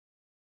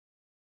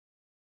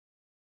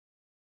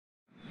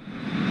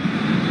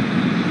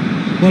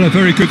Well, a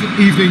very good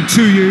evening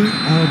to you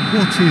on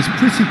what is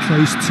pretty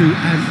close to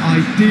an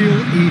ideal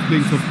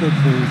evening for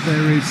football.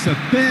 There is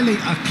barely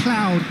a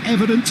cloud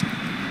evident.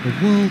 The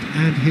world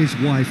and his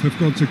wife have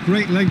gone to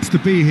great lengths to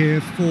be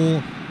here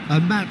for a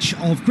match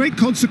of great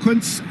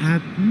consequence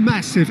and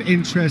massive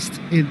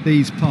interest in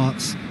these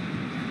parts.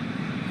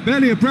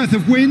 Barely a breath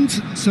of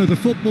wind, so the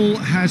football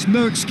has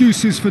no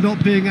excuses for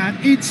not being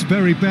at its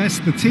very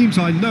best. The teams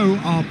I know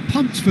are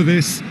pumped for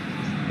this.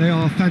 They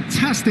are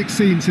fantastic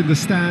scenes in the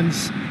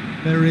stands.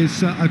 There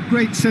is a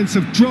great sense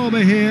of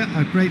drama here,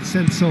 a great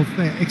sense of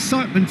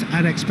excitement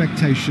and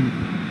expectation.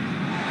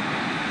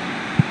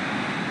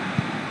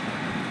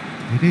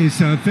 It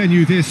is a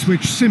venue this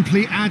which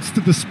simply adds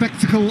to the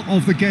spectacle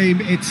of the game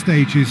it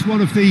stages.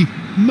 One of the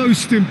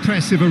most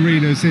impressive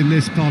arenas in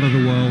this part of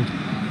the world.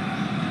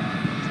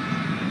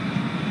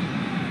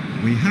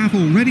 We have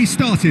already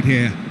started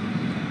here.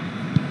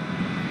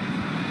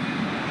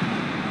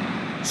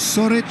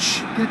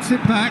 Soric gets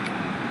it back.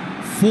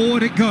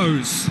 Forward it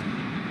goes.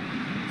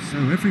 So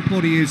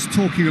everybody is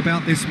talking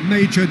about this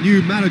major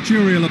new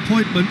managerial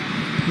appointment.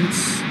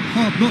 It's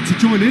hard not to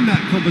join in that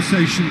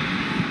conversation.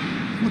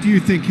 What do you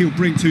think he'll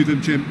bring to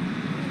them, Jim?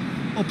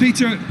 Well,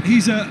 Peter,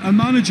 he's a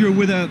manager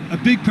with a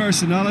big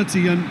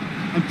personality and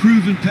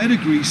proven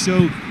pedigree,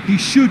 so he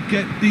should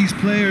get these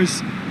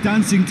players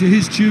dancing to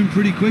his tune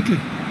pretty quickly.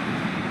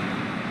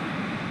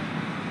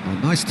 Oh,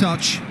 nice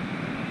touch.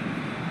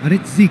 And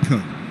it's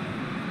Zico.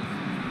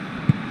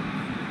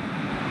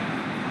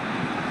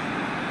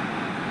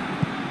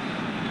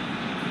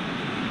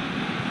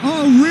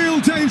 Oh,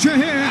 real danger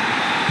here.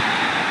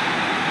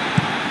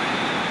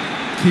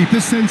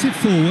 Keeper sends it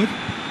forward.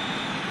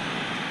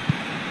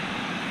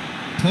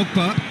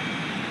 Pogba.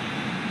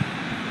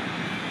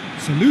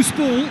 It's a loose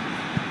ball.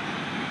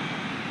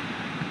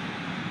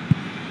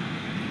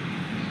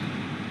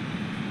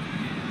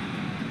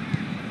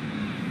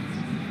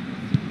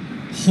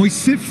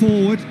 Hoists it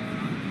forward.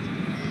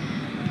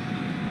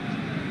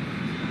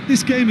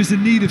 This game is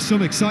in need of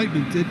some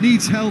excitement. It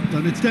needs help,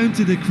 and it's down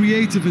to the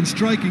creative and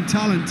striking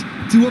talent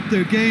to up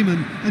their game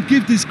and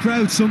give this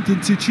crowd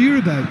something to cheer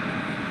about.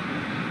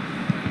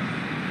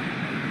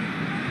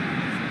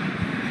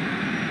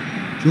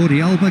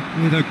 Jordi Alba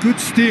with a good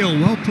steal,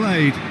 well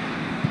played.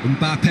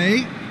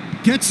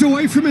 Mbappe gets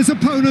away from his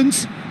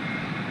opponent.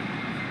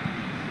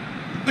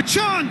 A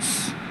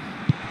chance!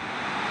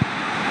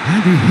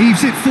 And he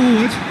heaves it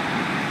forward.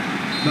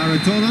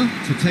 Maradona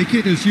to take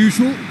it as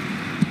usual.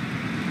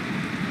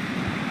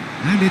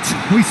 And it's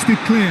hoisted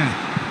clear.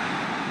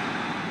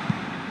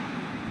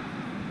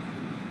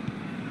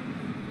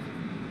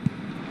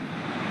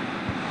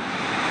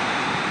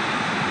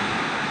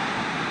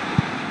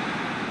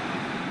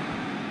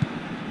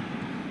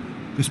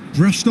 Just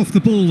brushed off the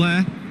ball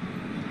there.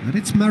 And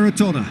it's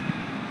Maradona.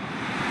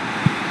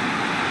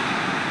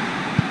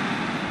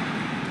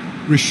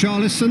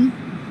 Richarlison.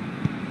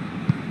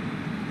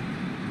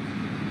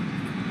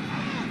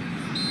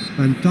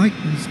 Van Dijk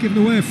has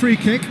given away a free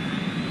kick.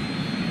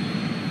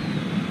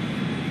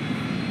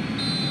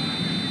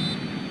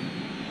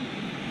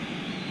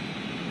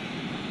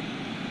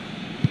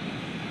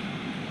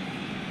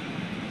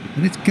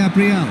 And it's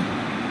Gabriel.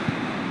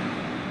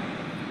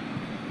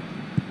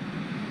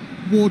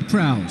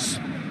 Ward-Prowse.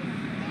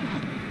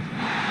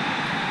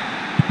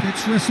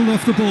 Gets wrestled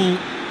off the ball.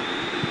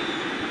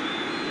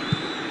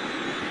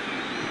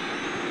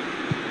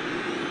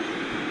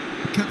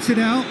 Cuts it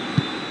out.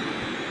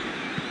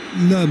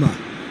 Lerma.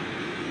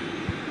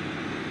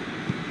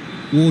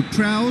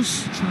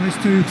 Ward-Prowse tries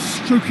to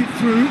stroke it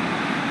through.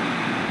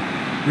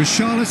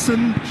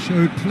 Richarlison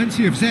showed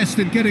plenty of zest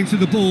in getting to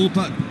the ball,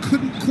 but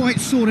couldn't quite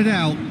sort it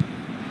out.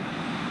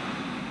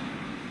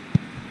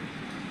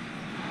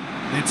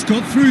 It's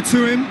got through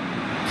to him,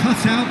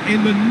 cut out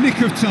in the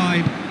nick of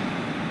time.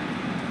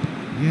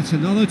 Yet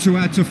another to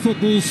add to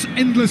football's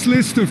endless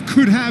list of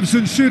could-haves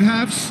and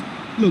should-haves.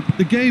 Look,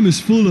 the game is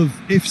full of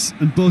ifs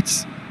and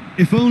buts.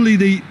 If only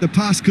the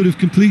pass could have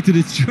completed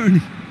its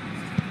journey.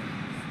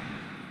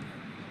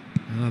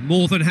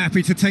 More than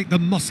happy to take the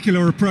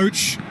muscular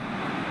approach.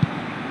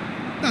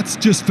 That's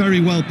just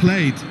very well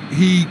played.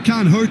 He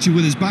can't hurt you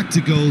with his back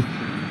to goal,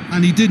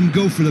 and he didn't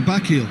go for the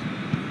back heel.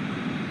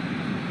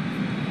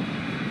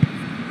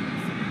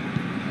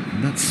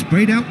 And that's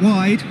sprayed out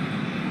wide.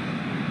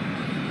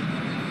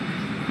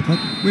 But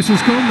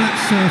whistle's gone,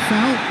 that's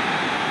foul.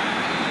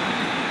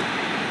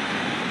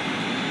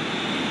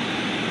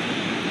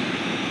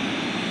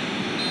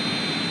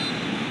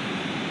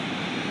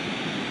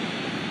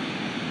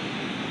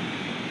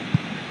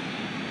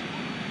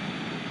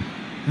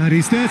 And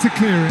he's there to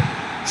clear it.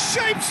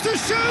 Shapes to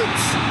shoot!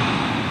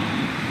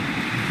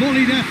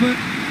 Volleyed effort.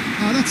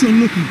 That's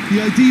unlucky.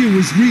 The idea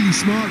was really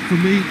smart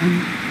from me,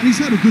 and he's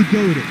had a good go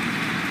at it.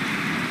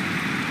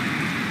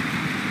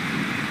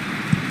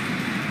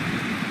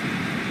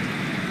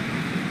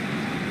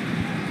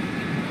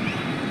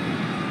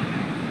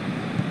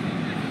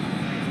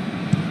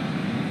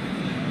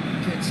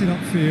 Gets it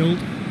upfield.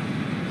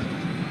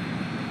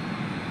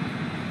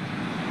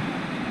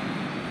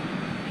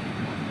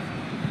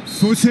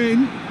 Foot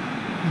in.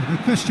 No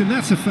question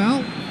that's a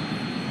foul.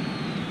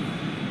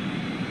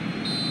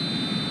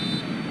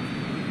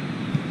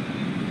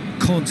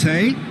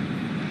 Conte.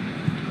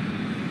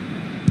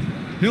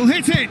 He'll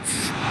hit it!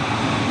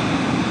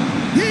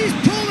 He's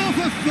pulled off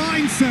a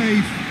fine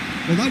save!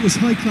 Well, that was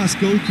high-class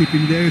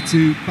goalkeeping there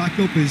to back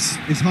up his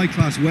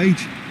high-class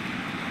wage.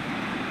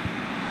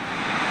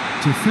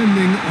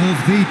 Defending of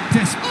the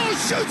oh,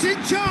 shooting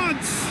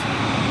chance!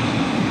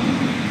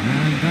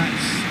 And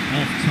that's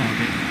off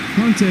target.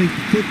 Conte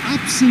put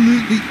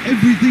absolutely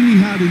everything he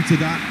had into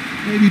that.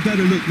 Maybe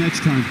better look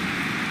next time.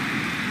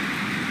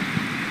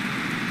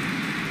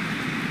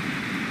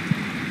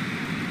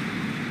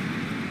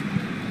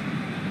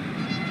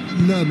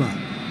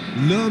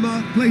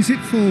 Lerma plays it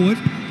forward.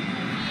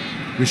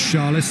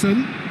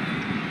 Richarlison.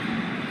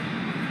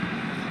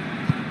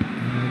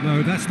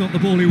 No, that's not the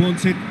ball he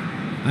wanted.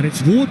 And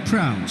it's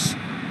Ward-Prowse.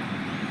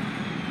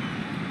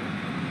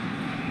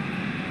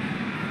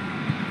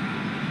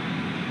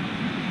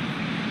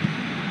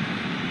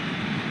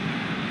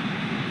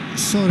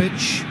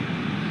 Soric.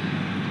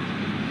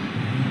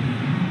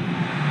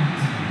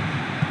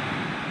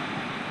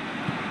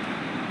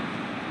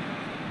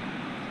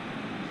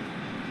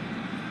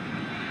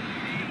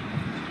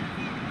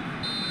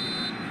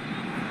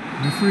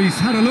 Referee's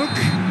had a look.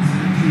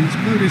 He's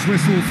blown his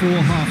whistle for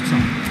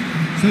half-time.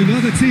 So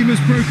neither team has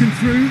broken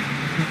through,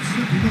 but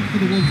certainly not for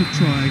the want of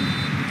trying.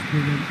 It's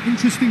been an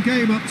interesting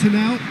game up to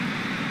now,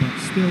 but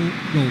still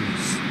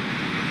goalless.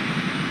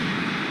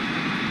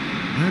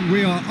 And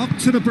we are up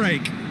to the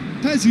break.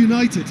 PES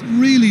United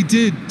really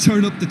did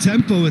turn up the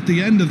tempo at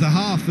the end of the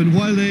half, and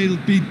while they'll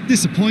be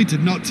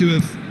disappointed not to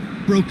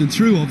have broken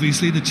through,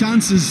 obviously, the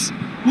chances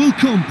will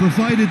come,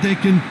 provided they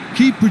can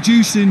keep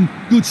producing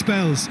good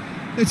spells.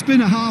 It's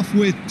been a half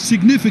with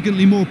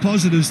significantly more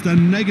positives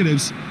than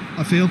negatives,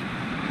 I feel.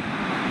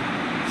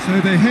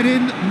 So they head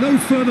in no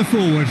further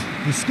forward.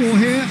 The score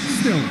here,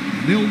 still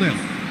 0-0.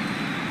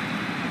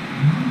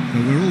 So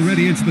we're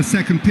already into the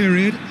second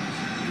period.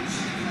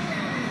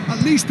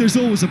 At least there's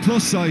always a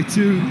plus side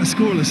to a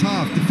scoreless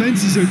half.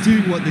 Defences are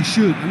doing what they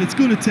should, and it's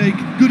going to take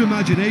good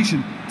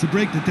imagination to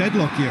break the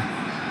deadlock here.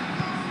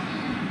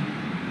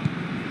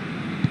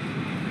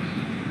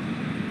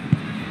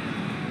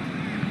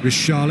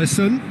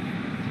 Richarlison.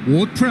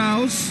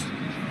 Ward-Prowse.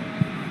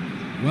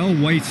 Well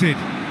weighted.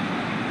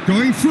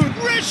 Going through it.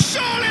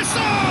 Richarlison!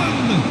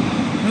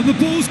 And the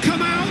ball's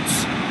come out.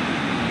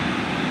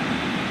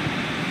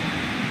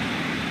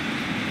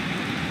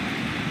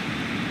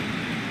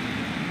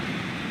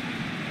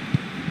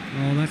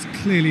 Oh, that's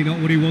clearly not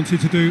what he wanted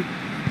to do.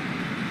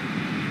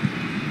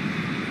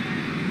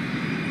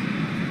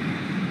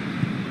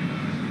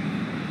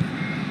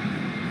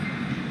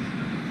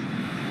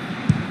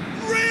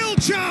 Real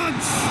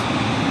chance!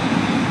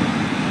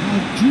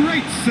 Oh,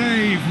 great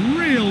save,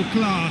 real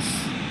class.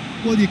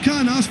 Well, you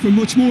can't ask for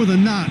much more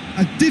than that.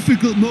 A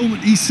difficult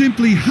moment he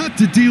simply had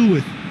to deal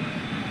with.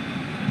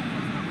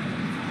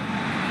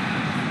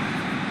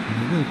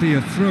 There will be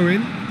a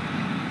throw-in.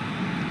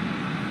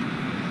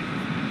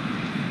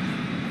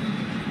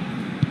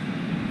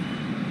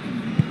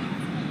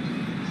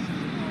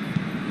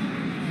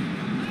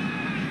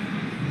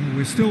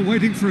 We're still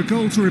waiting for a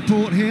goal to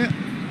report here.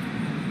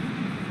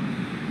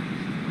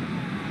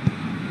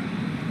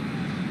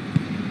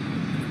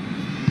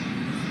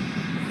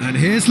 And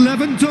here's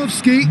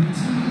Lewandowski.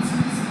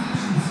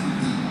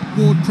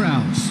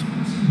 Ward-Prowse.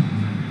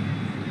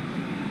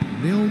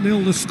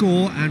 0-0 the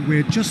score, and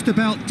we're just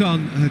about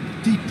done. A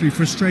deeply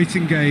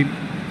frustrating game.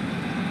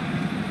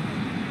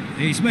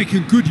 He's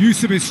making good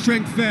use of his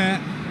strength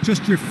there,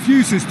 just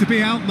refuses to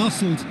be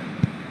out-muscled.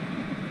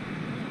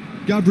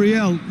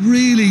 Gabriel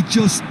really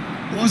just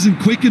wasn't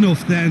quick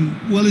enough then.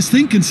 Well, his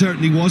thinking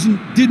certainly wasn't.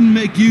 Didn't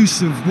make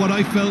use of what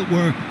I felt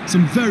were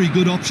some very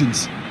good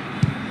options.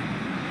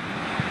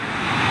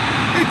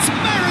 It's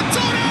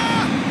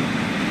Maradona!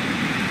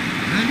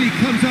 And he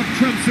comes up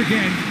trumps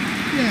again.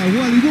 Yeah,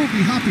 well, he won't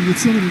be happy with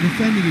some of the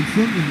defending in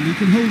front of him. He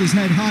can hold his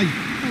head high.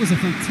 That was a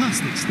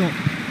fantastic stop.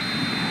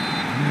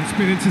 And it's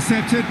been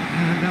intercepted,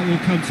 and that will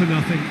come to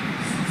nothing.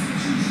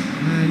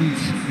 And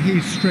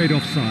he's straight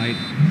offside.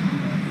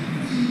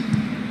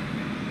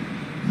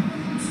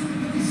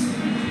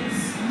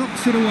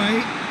 Knocks it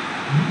away.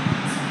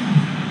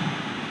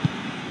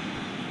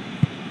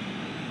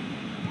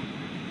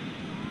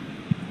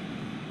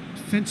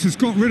 Defence has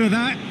got rid of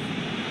that.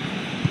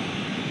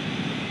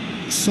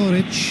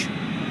 Soric.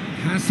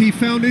 Has he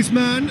found his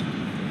man?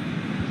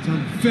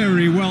 Done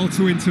very well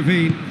to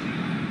intervene.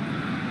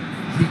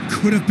 He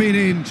could have been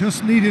in,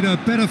 just needed a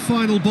better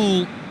final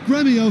ball.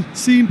 Gremio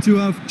seemed to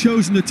have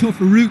chosen a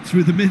tougher route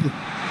through the middle.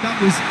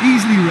 That was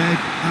easily read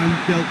and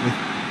dealt with.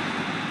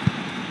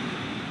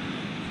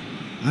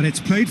 And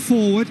it's played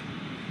forward.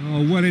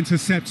 Oh, well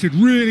intercepted,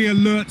 really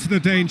alert to the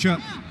danger.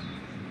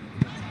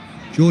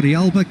 Jordi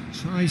Alba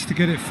tries to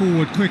get it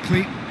forward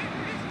quickly.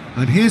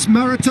 And here's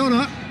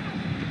Maradona.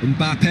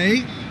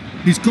 Mbappe.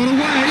 He's got away.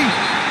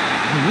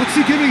 And what's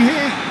he giving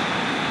here?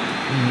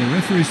 Well, the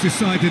referee's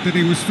decided that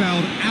he was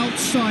fouled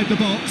outside the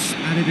box,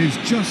 and it is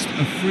just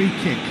a free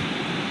kick.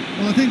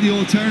 Well, I think the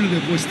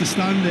alternative was to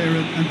stand there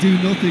and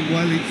do nothing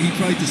while he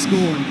tried to score.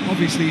 And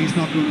obviously, he's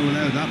not going to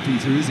allow that,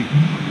 Peter, is he?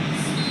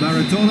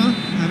 Maradona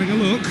having a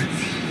look.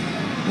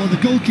 Well,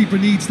 the goalkeeper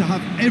needs to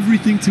have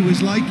everything to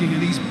his liking,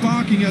 and he's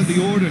barking out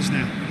the orders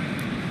now.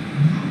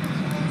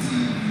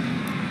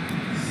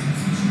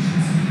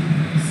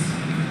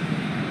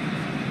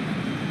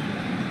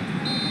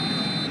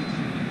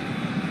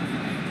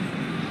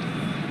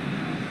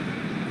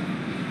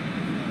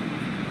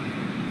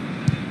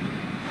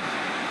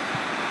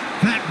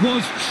 That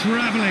was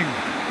travelling.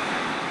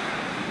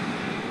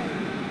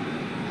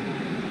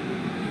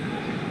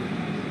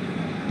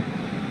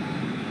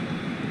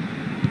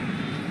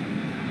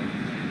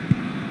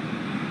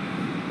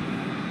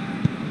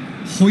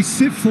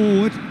 Hoists it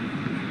forward.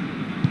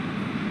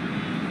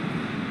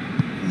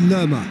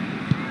 Lerma.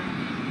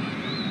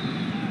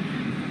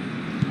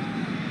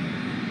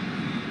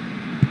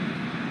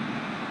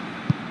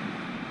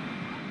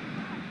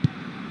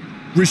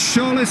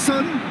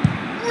 Richarlison.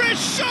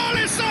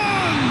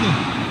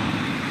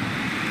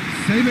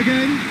 Same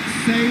again,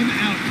 same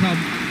outcome.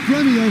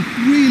 Gremio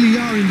really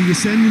are in the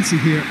ascendancy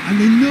here, and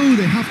they know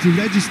they have to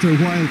register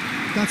while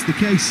that's the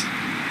case.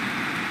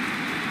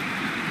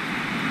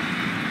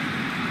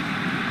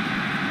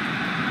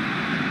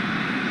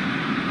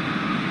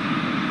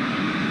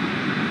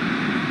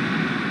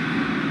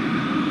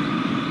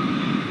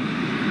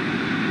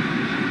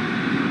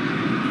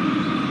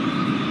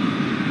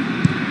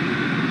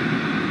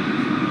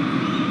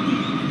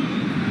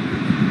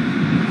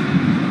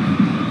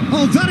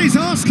 Oh, that is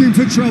asking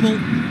for trouble.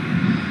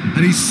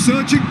 And he's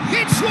searching.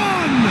 Hits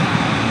one!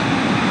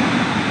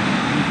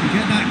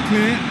 Get that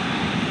clear.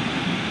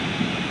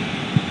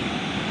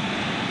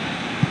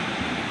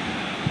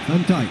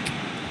 Van Dijk.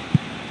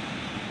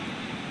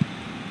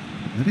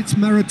 And it's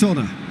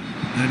Maradona.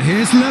 And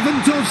here's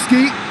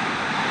Lewandowski.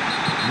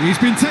 He's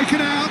been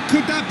taken out.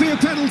 Could that be a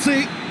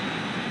penalty?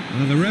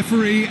 And the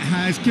referee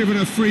has given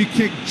a free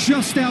kick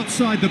just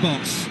outside the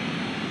box.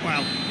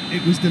 Well,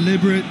 it was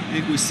deliberate,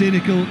 it was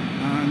cynical,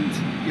 and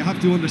you have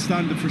to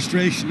understand the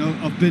frustration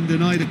of being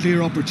denied a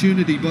clear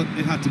opportunity, but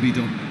it had to be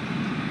done.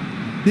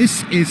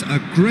 This is a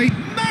great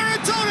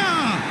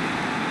Maradona!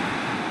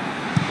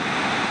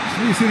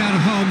 Clears it out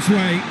of harm's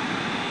way.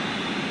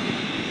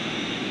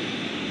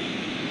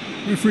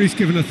 Referee's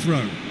given a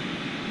throw.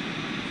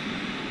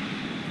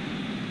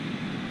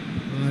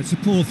 It's a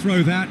poor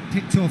throw that,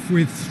 picked off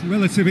with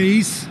relative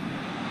ease.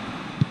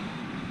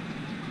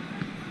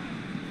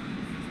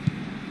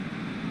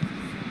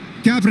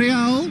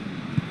 Gabriel,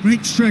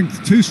 great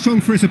strength, too strong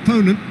for his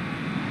opponent.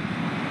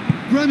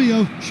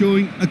 Gremio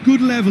showing a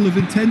good level of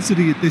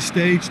intensity at this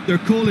stage. They're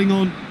calling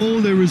on all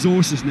their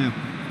resources now.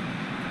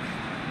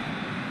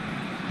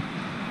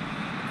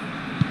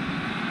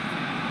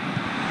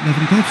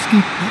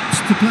 Lewandowski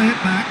opts to play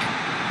it back.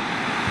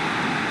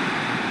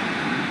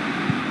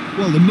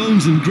 Well, the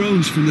moans and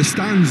groans from the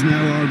stands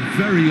now are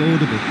very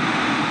audible.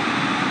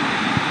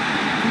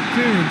 Good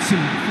clearance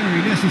and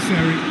very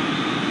necessary.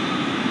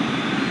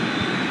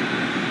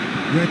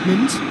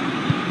 Redmond,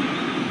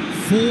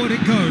 forward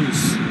it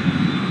goes,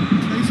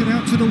 plays it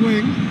out to the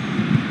wing.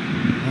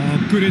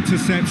 Oh, good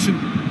interception.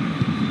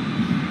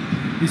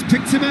 He's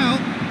picked him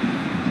out.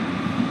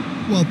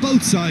 Well,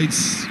 both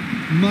sides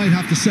might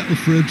have to settle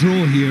for a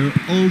draw here,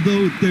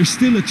 although there's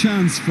still a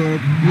chance for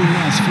one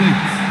last flick.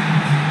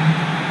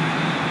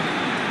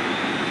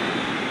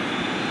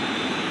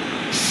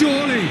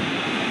 Surely.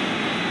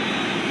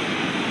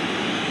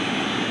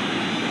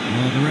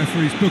 Oh, the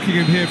referee's booking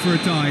him here for a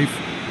dive.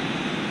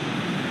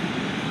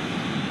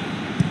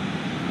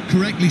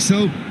 Correctly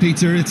so,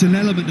 Peter. It's an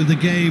element of the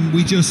game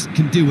we just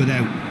can do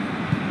without.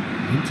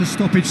 Into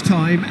stoppage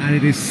time, and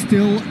it is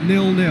still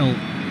 0-0.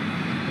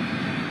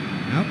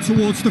 Out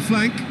towards the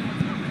flank.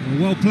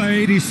 Well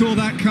played, he saw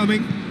that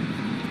coming.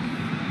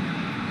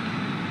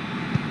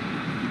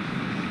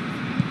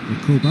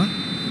 Kuba.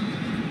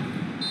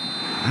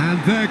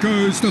 And there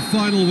goes the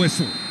final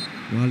whistle.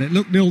 Well, it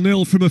looked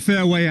 0-0 from a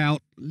fair way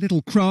out.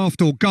 Little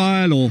craft or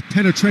guile or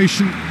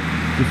penetration.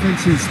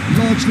 Defence is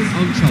largely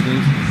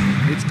untroubled.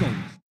 It's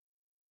gone.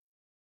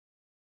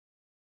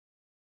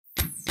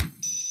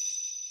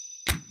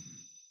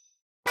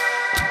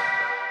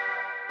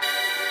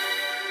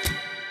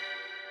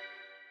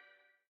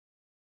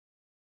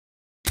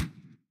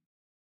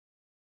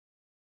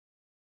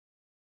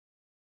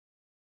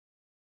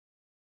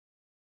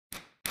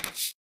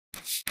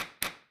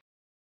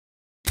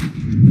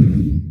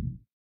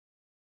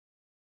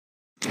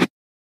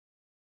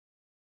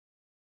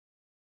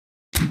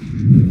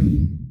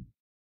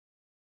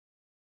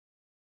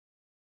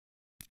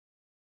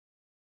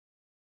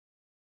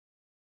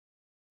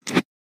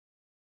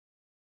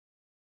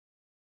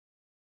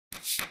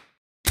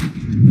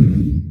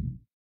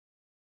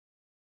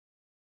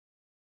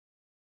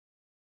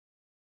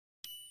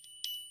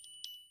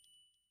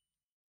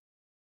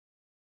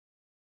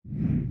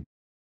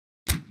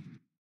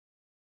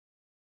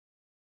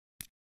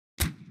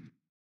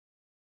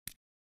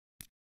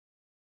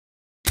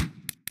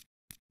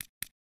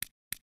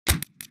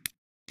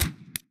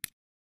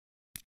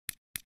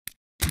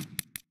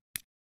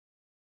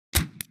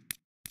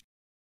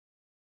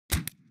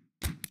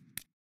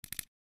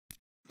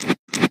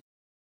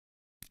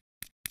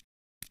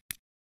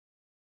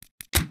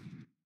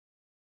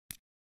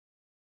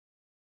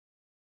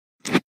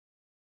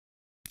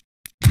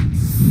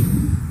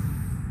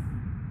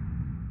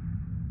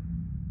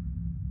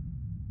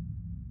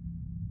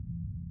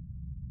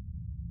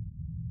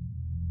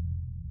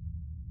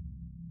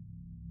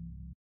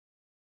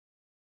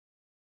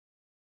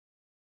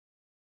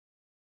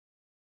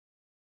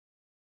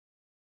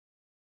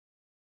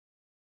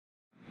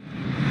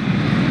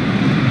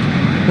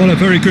 Well, a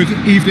very good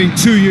evening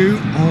to you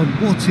on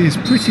what is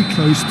pretty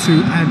close to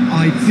an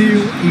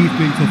ideal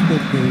evening for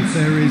football.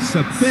 There is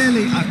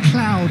barely a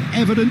cloud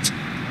evident.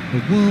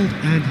 The world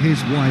and his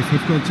wife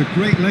have gone to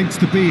great lengths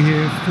to be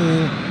here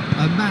for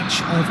a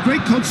match of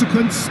great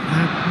consequence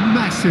and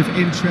massive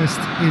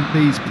interest in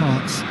these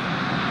parts.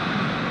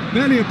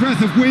 Barely a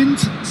breath of wind,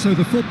 so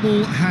the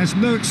football has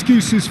no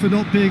excuses for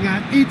not being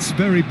at its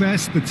very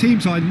best. The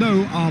teams I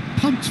know are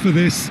pumped for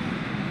this.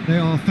 They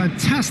are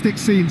fantastic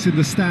scenes in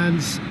the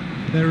stands.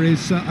 There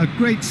is a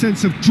great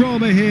sense of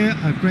drama here,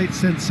 a great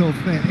sense of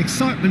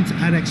excitement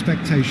and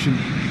expectation.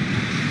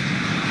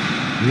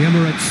 The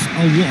Emirates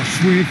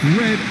awash with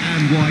red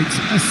and white,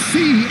 a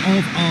sea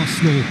of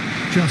Arsenal,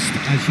 just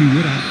as you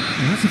would have.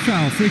 Well, that's a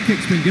foul, free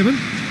kick's been given.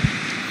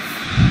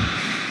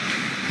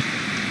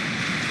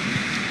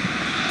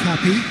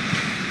 Cappy,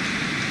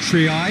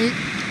 Triai,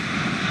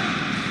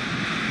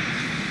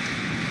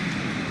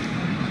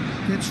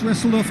 gets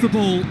wrestled off the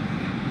ball.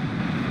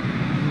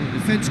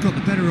 The defence got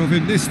the better of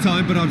him this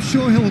time, but I'm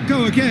sure he'll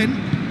go again.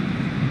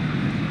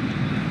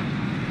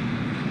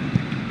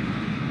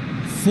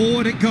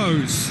 Forward it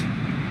goes.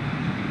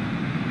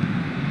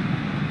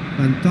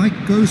 Van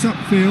Dijk goes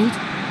upfield,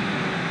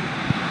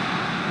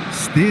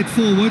 steered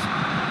forward,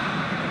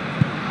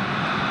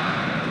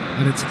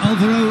 and it's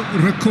Alvaro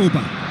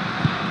Recoba.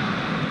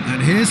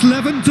 And here's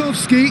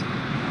Lewandowski,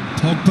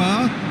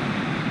 Pogba,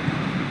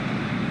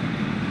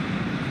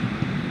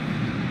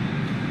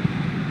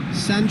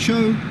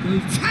 Sancho,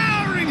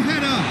 towering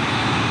header!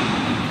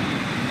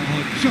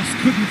 Oh, just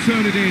couldn't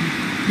turn it in.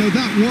 Now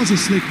that was a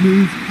slick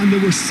move, and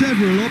there were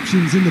several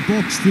options in the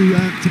box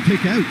to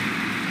pick out.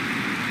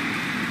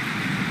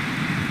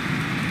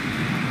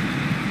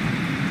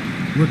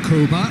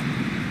 Recoba,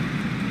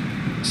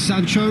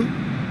 Sancho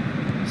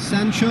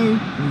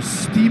was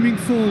steaming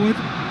forward.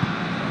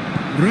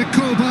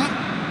 Recoba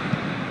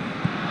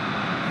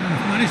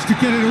managed to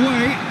get it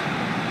away.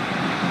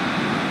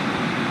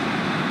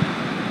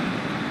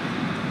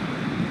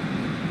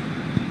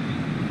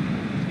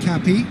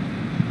 Cappy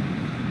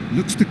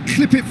looks to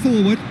clip it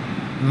forward.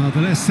 Oh,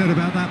 the less said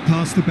about that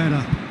pass, the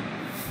better.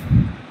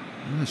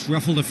 That's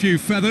ruffled a few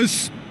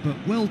feathers, but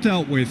well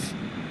dealt with.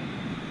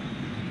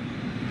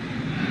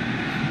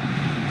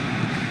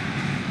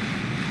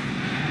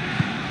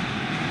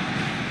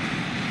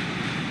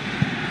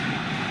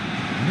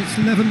 It's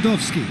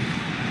Lewandowski.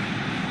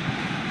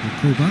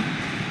 Recoba.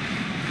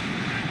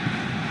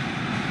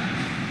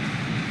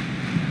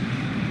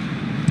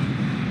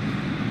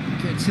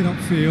 Gets it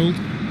upfield.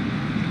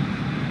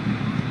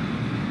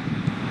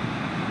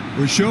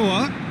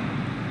 Ulloa.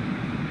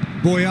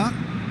 Boya.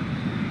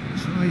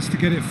 Tries to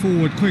get it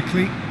forward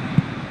quickly.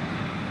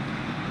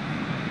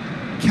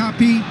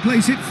 Cappy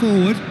plays it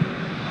forward.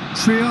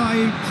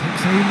 Triai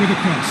takes aim with a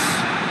cross.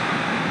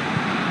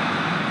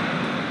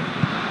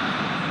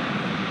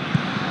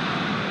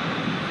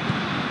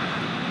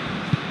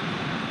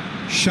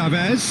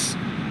 Chavez.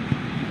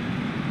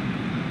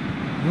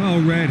 Well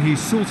read, he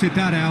sorted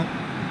that out.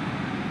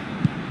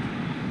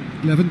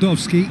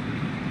 Lewandowski.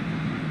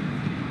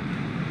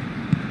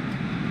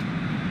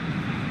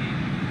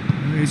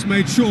 He's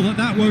made sure that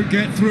that won't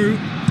get through.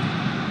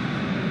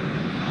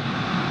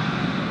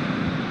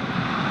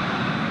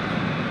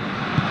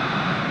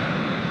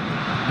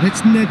 And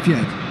it's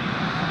Nedved.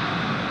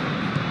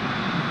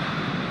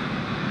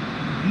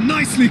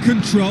 Nicely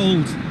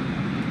controlled.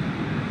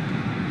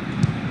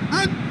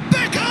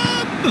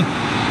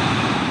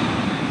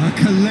 A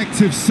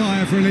collective sigh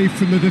of relief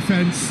from the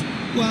defence.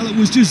 Well, it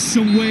was just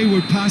some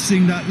wayward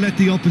passing that let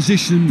the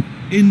opposition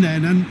in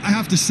then, and I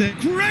have to say,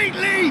 great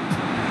leap!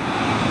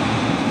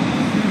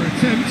 Their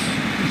attempt,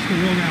 just the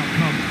wrong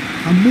outcome.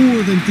 A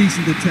more than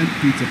decent attempt,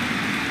 Peter.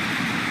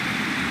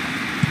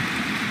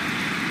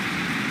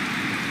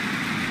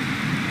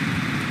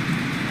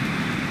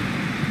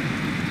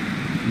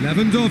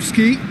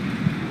 Lewandowski.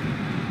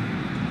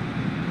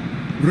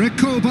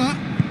 Recoba.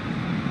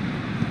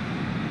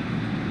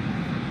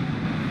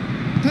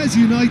 PES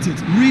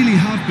United really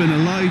have been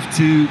alive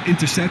to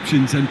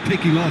interceptions and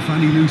picking off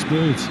any loose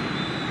balls.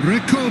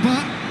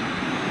 Recoba.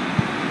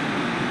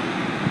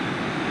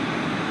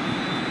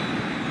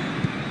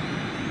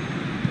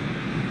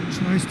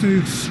 Tries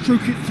to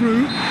stroke it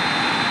through.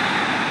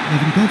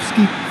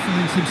 Lewandowski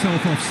finds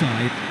himself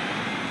offside.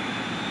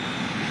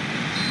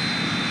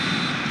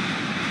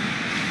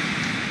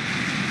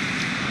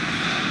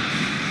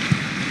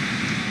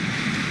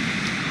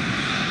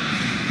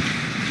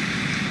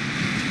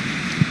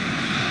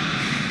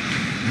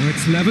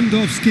 It's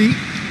Lewandowski.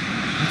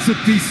 It's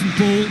a decent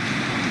ball.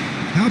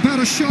 How about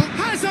a shot?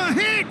 Has a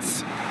hit!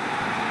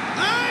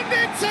 And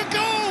it's a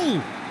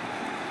goal!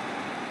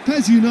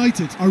 PES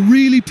United are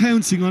really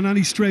pouncing on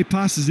any stray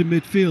passes in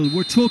midfield.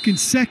 We're talking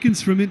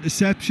seconds from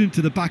interception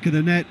to the back of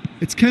the net.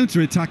 It's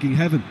counter-attacking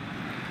heaven.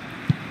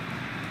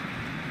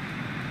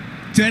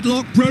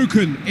 Deadlock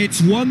broken.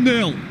 It's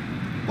 1-0.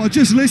 Well,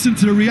 just listen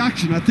to the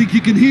reaction. I think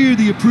you can hear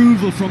the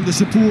approval from the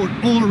support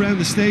all around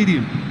the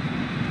stadium.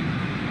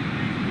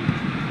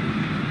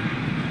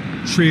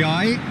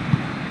 Triai.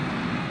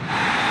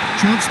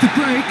 Chance to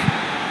break.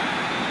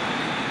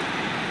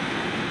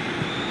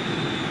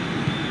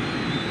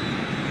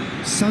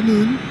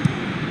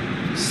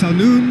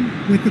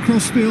 Sanoun with the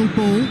crossfield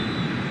ball.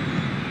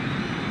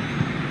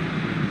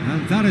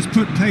 And that has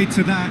put paid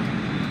to that.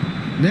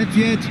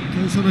 Nedved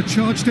goes on a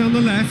charge down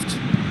the left.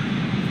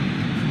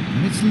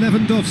 And it's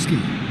Lewandowski.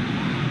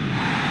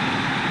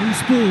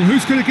 Who's ball?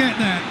 Who's going to get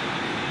there?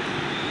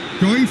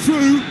 Going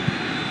through.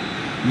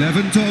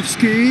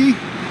 Lewandowski.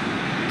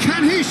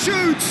 Can he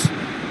shoot?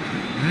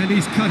 And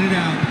he's cut it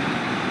out.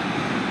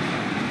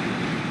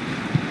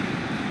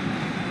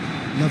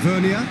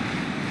 Lavernia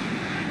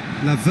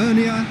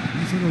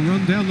is on a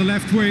run down the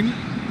left wing.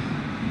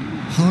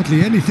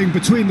 Hardly anything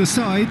between the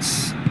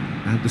sides.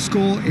 And the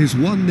score is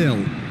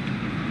 1-0.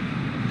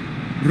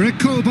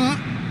 Recoba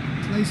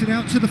plays it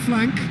out to the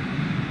flank.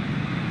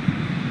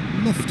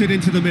 Lofted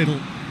into the middle.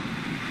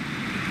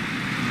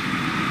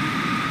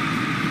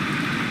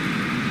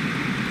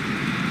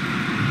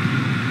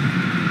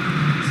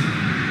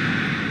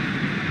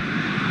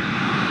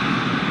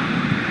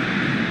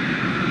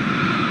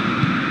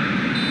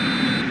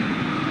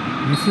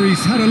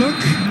 Referee's had a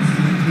look.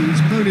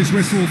 He's blown his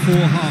whistle for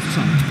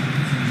half-time.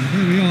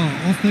 There we are,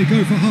 off they go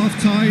for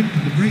half-time.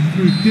 The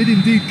breakthrough did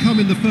indeed come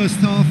in the first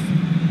half,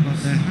 but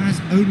there has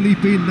only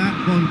been that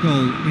one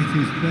goal. It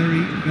is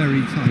very,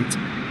 very tight.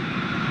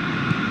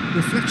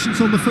 Reflections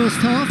on the first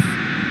half?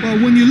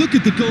 Well, when you look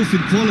at the gulf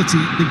in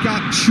quality, the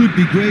gap should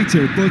be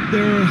greater, but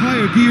there are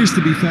higher gears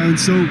to be found,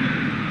 so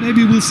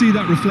maybe we'll see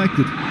that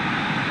reflected.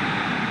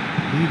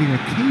 Leading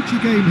a cagey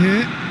game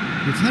here.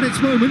 It's had its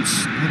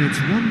moments, and it's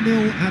 1-0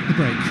 at the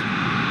break.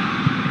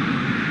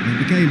 And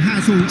the game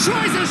has all...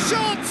 Tries a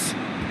shot!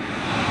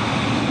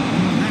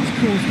 That's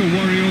caused a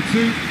worry or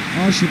two.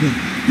 Arshavin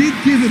did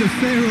give it a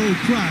fair old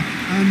crack,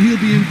 and he'll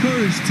be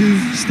encouraged to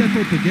step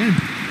up again.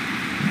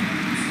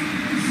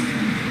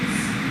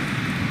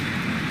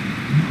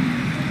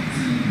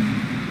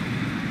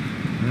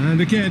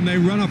 And again, they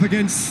run up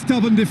against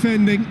stubborn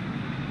defending.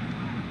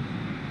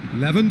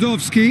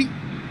 Lewandowski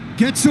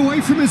gets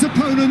away from his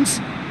opponent.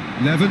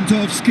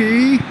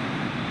 Lewandowski.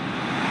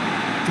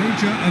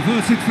 Danger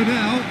averted for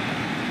now.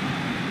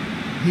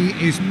 He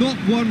is not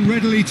one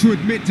readily to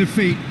admit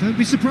defeat. Don't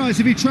be surprised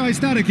if he tries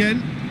that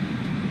again.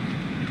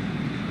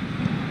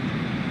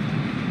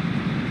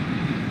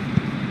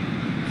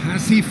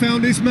 Has he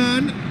found his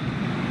man?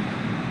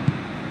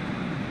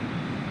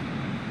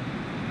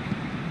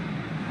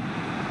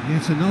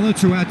 Yet another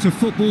to add to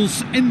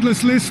football's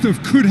endless list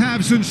of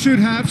could-haves and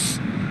should-haves.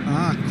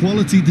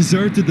 Quality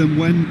deserted them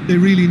when they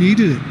really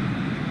needed it.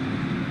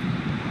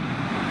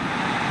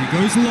 He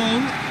goes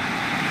long.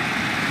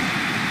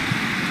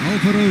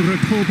 Alvaro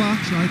Recoba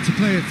tried to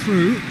play it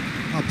through.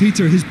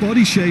 Peter, his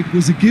body shape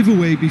was a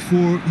giveaway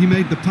before he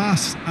made the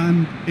pass,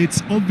 and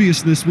its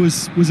obviousness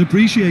was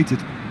appreciated.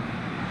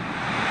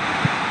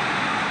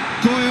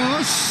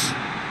 Goyos.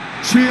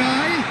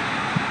 Chiai.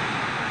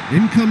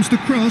 In comes the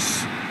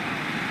cross.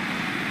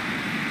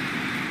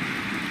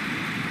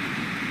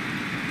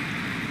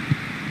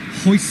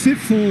 Hoists it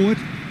forward.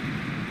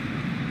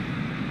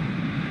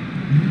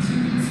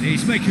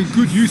 He's making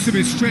good use of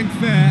his strength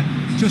there,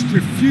 just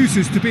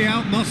refuses to be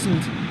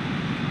out-muscled.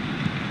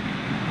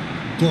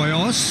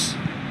 Goyos.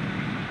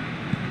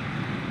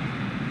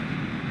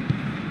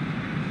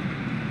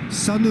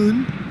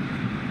 Sanoun.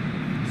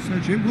 So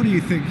Jim, what are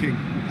you thinking?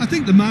 I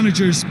think the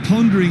manager's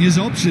pondering his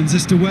options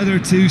as to whether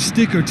to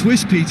stick or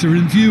twist Peter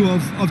in view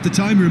of the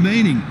time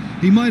remaining.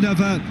 He might have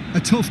a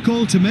tough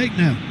call to make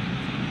now.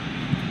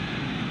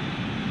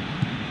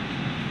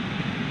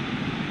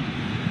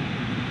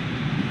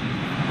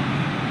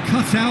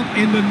 Cut out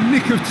in the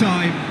nick of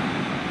time.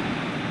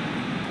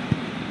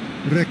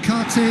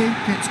 Recate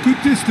gets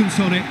good distance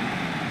on it.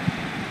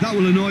 That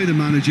will annoy the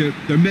manager.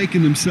 They're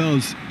making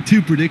themselves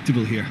too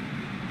predictable here.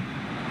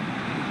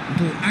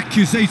 Little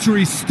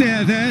accusatory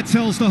stare there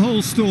tells the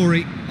whole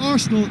story.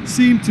 Arsenal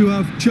seem to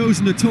have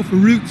chosen a tougher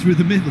route through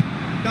the middle.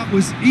 That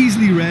was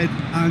easily read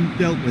and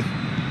dealt with.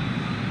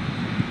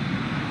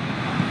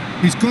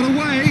 He's got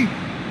away.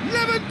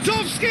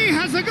 Lewandowski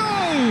has a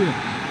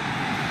go!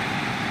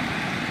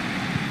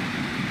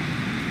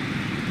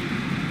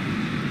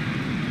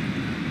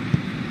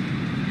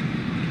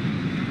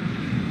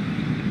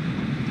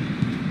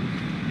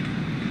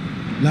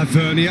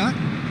 Lavernia.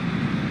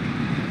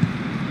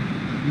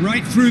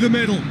 Right through the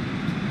middle.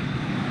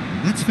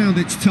 That's found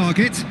its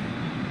target.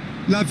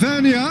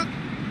 Lavernia.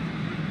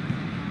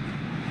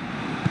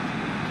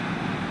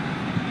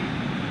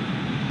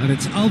 And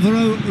it's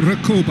Alvaro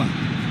Recoba.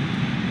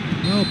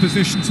 Well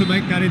positioned to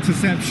make that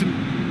interception.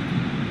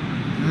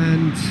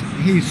 And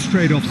he's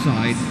straight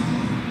offside.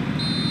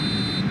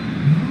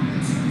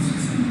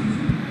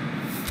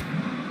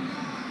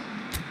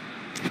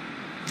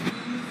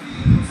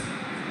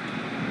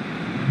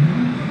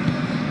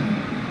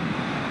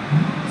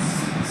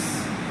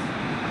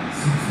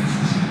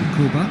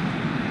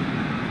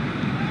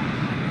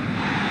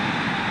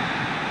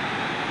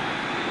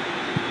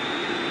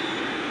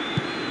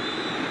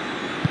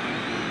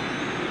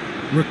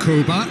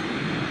 Recoba.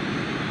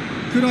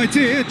 Good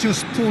idea,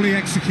 just poorly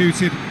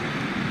executed.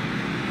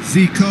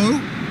 Zico,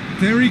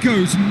 there he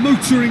goes,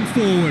 motoring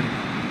forward.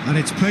 And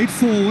it's played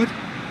forward.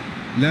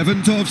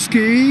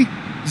 Lewandowski,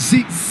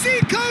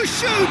 Zico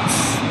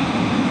shoots!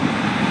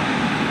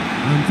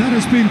 And that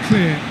has been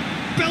clear.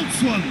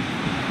 Belts one.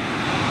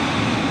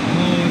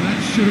 Oh,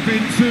 that should have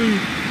been two.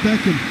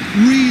 Beckham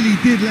really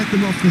did let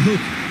them off the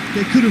hook.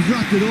 They could have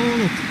wrapped it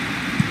all up.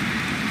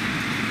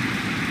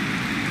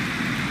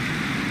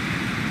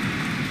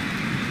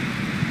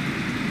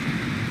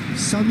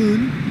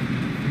 Samun.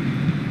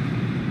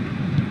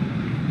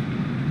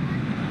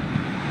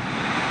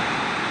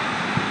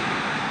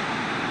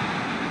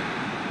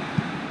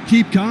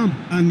 Keep calm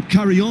and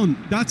carry on.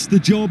 That's the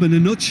job in a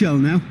nutshell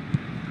now.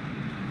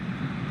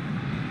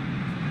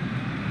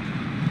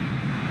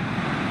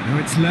 Now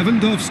it's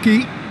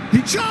Lewandowski.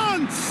 He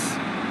chance!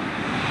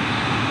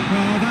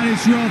 Well, that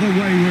is rather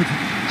wayward.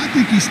 I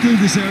think he still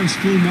deserves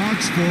full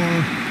marks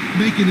for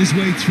making his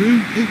way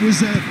through. It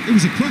was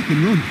a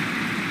cracking run.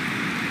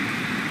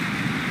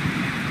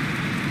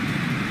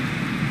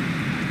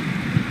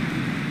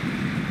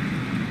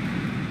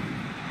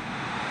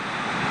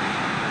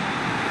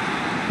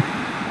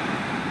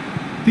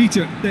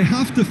 Peter, they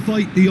have to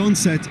fight the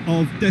onset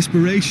of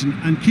desperation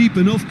and keep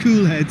enough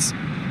cool heads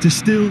to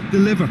still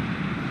deliver.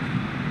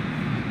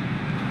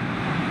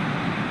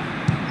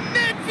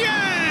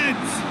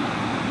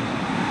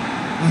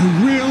 A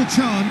real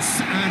chance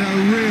and a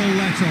real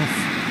let-off.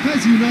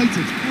 PES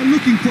United are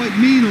looking quite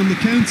mean on the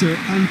counter,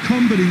 and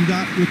combating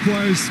that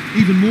requires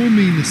even more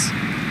meanness.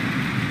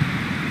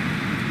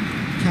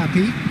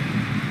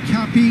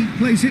 Cappy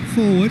plays it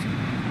forward.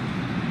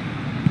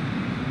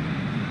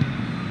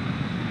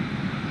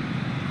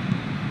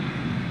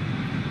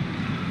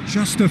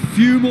 Just a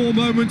few more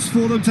moments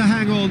for them to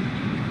hang on.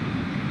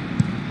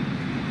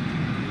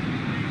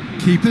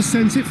 Keeper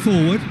sends it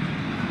forward.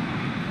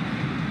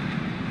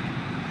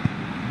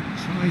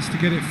 Tries to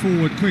get it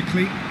forward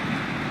quickly.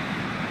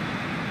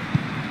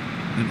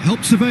 And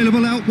help's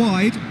available out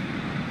wide.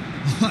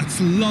 Oh,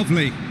 that's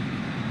lovely.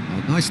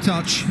 Oh, nice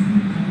touch.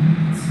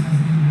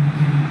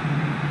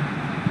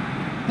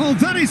 Oh,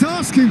 that is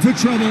asking for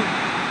trouble.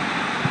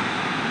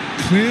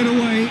 Cleared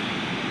away.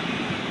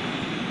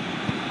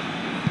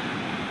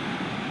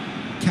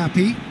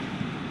 Cappy.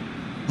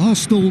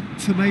 Arsenal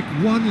to make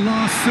one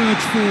last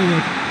surge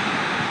forward.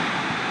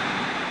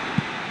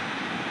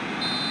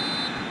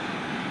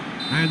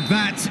 And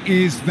that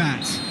is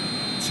that.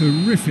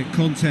 Terrific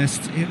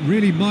contest. It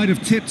really might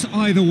have tipped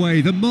either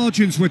way. The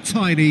margins were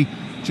tiny,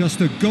 just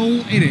a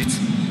goal in it,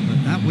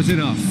 but that was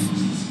enough.